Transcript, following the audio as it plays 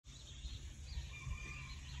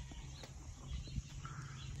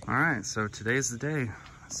All right, so today's the day,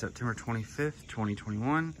 September 25th,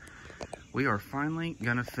 2021. We are finally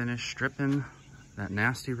gonna finish stripping that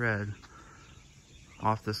nasty red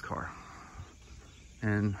off this car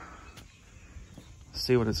and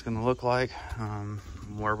see what it's gonna look like,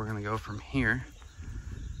 where we're gonna go from here.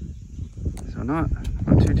 So not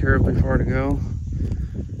too terribly far to go.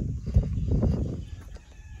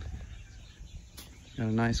 Got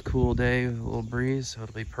a nice cool day with a little breeze, so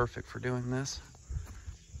it'll be perfect for doing this.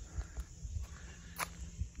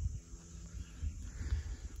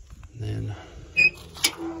 Then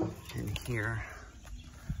in here,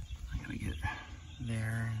 I'm gonna get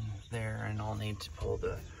there and there, and I'll need to pull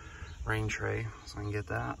the rain tray so I can get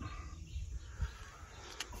that.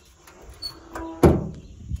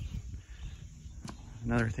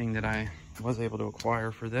 Another thing that I was able to acquire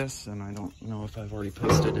for this, and I don't know if I've already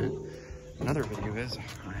posted it, another video is,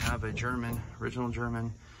 I have a original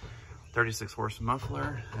German 36 horse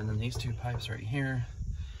muffler, and then these two pipes right here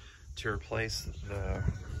to replace the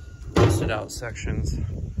rusted out sections.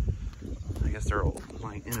 I guess they're old,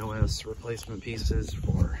 like NOS replacement pieces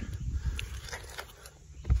for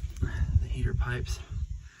the heater pipes,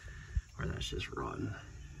 where that's just rotten.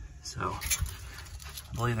 So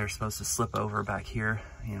I believe they're supposed to slip over back here,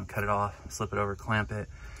 you know, cut it off, slip it over, clamp it,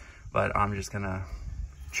 but I'm just gonna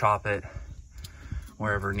chop it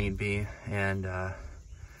wherever need be and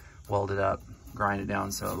weld it up, grind it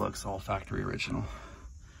down so it looks all factory original.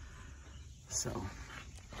 So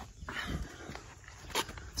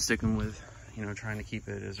sticking with, you know, trying to keep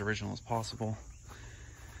it as original as possible,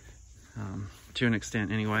 to an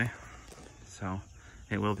extent anyway. So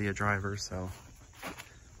it will be a driver, so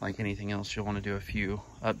like anything else, you'll want to do a few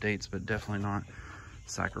updates, but definitely not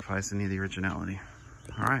sacrifice any of the originality.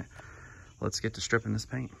 All right, let's get to stripping this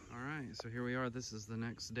paint. All right, so here we are. This is the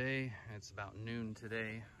next day. It's about noon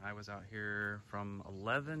today. I was out here from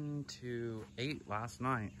 11 to 8 last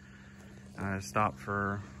night. I stopped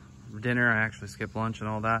for dinner. I actually skipped lunch and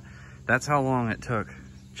all that. That's how long it took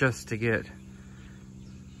just to get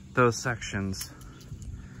those sections.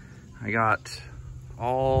 I got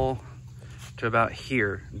all to about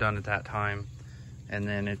here done at that time, and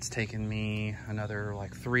then it's taken me another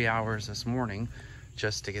like 3 hours this morning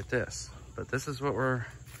just to get this. But this is what we're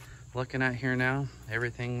looking at here now.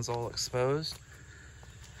 Everything's all exposed.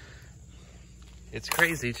 It's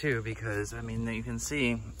crazy too, because I mean, you can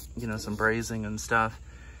see, you know, some brazing and stuff,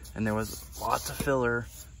 and there was lots of filler,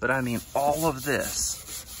 but I mean, all of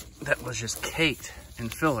this that was just caked in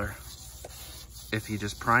filler. If you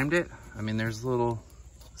just primed it, I mean, there's a little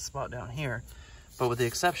spot down here, but with the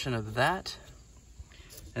exception of that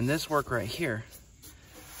and this work right here,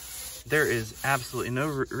 there is absolutely no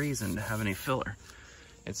reason to have any filler.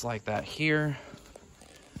 It's like that here,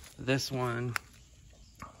 this one,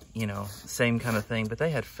 you know, same kind of thing, but they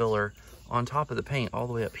had filler on top of the paint all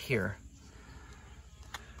the way up here.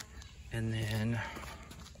 And then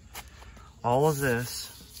all of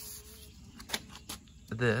this,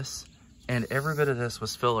 and every bit of this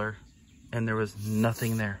was filler, and there was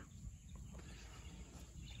nothing there.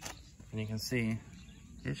 And you can see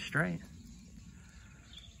it's straight.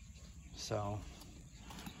 So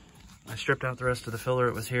I stripped out the rest of the filler.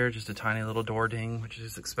 It was here, just a tiny little door ding, which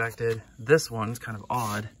is expected. This one's kind of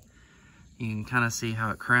odd. You can kind of see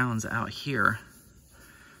how it crowns out here,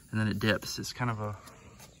 and then it dips. It's kind of a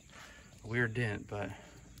weird dent, but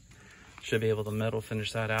should be able to metal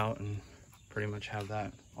finish that out and pretty much have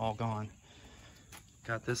that all gone.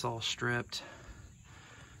 Got this all stripped.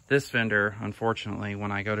 This fender, unfortunately,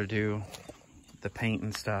 when I go to do the paint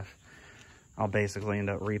and stuff, I'll basically end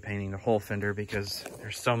up repainting the whole fender because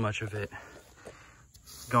there's so much of it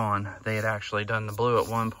gone. They had actually done the blue at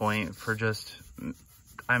one point for just,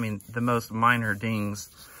 I mean, the most minor dings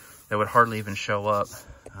that would hardly even show up.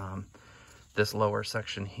 This lower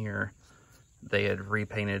section here, they had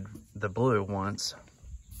repainted the blue once,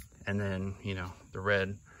 and then, you know, the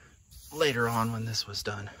red later on when this was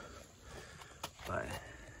done. But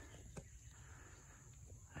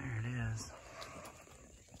there it is.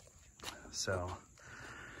 So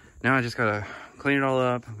now I just gotta clean it all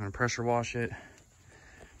up. I'm gonna pressure wash it,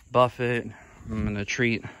 buff it. I'm gonna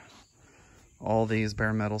treat all these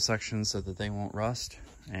bare metal sections so that they won't rust,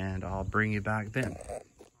 and I'll bring you back then. All right, well,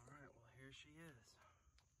 here she is.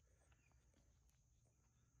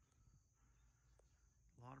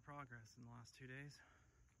 A lot of progress in the last 2 days.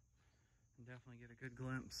 And definitely get a good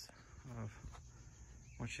glimpse of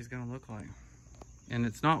what she's gonna look like. And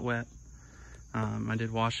it's not wet. I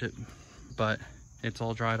did wash it, but it's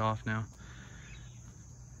all dried off now.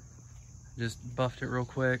 Just buffed it real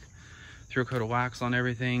quick, threw a coat of wax on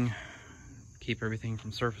everything, keep everything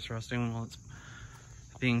from surface rusting while it's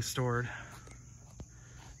being stored.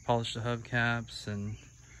 Polish the hubcaps and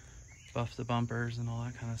buff the bumpers and all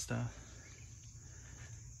that kind of stuff.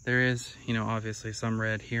 There is, you know, obviously some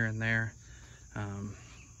red here and there. I'll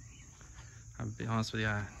be honest with you,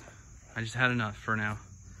 I just had enough for now.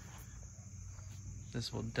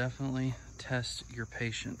 This will definitely test your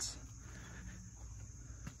patience.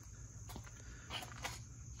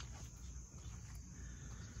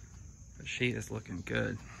 The sheet is looking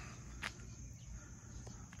good.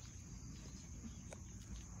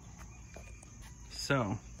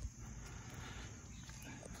 So,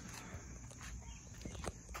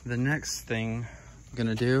 the next thing I'm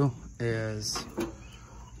gonna do is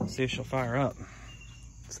see if she'll fire up.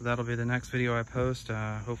 So that'll be the next video I post.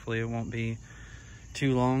 Hopefully it won't be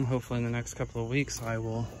too long. Hopefully in the next couple of weeks I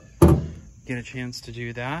will get a chance to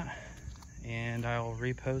do that, and I'll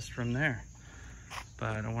repost from there.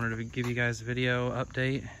 But I wanted to give you guys a video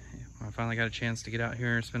update. I finally got a chance to get out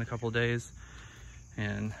here and spend a couple of days,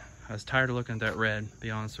 and I was tired of looking at that red, to be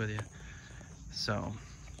honest with you. So,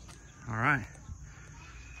 all right.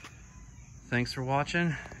 Thanks for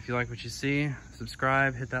watching. If you like what you see,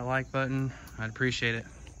 subscribe, hit that like button. I'd appreciate it.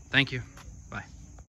 Thank you.